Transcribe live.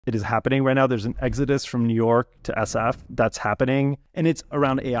It is happening right now. There's an exodus from New York to SF that's happening. And it's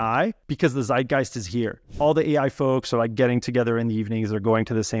around AI because the zeitgeist is here. All the AI folks are like getting together in the evenings. They're going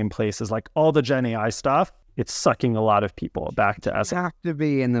to the same places. Like all the Gen AI stuff, it's sucking a lot of people back to SF. You have to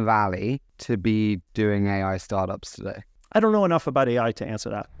be in the Valley to be doing AI startups today. I don't know enough about AI to answer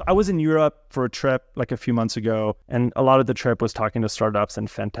that. I was in Europe for a trip like a few months ago, and a lot of the trip was talking to startups and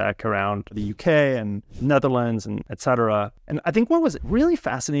fintech around the UK and Netherlands and et cetera. And I think what was really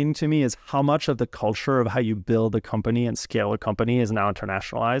fascinating to me is how much of the culture of how you build a company and scale a company is now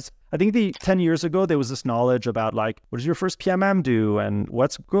internationalized. I think 10 years ago, there was this knowledge about like, what does your first PMM do? And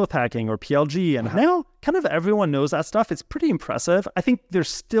what's growth hacking or PLG? And now kind of everyone knows that stuff. It's pretty impressive. I think there's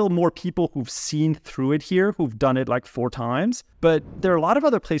still more people who've seen through it here, who've done it like 4 times. But there are a lot of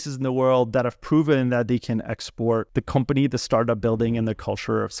other places in the world that have proven that they can export the company, the startup building, and the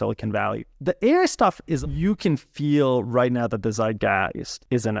culture of Silicon Valley. The AI stuff is, you can feel right now that the zeitgeist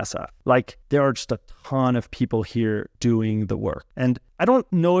is in SF. Like there are just a ton of people here doing the work. And I don't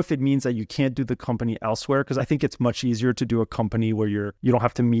know if it means that you can't do the company elsewhere, because I think it's much easier to do a company where you don't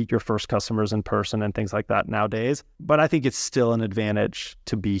have to meet your first customers in person and things like that nowadays. But I think it's still an advantage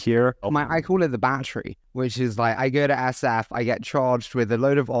to be here. I call it the battery, which is like I go to SF, I get charged with a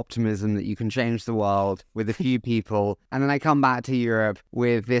load of optimism that you can change the world with a few people. And then I come back to Europe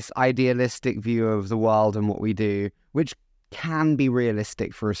with this idealistic view of the world and what we do, which can be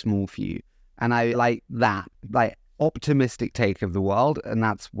realistic for a small few. And I like that, like optimistic take of the world. And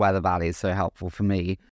that's where the Valley is so helpful for me.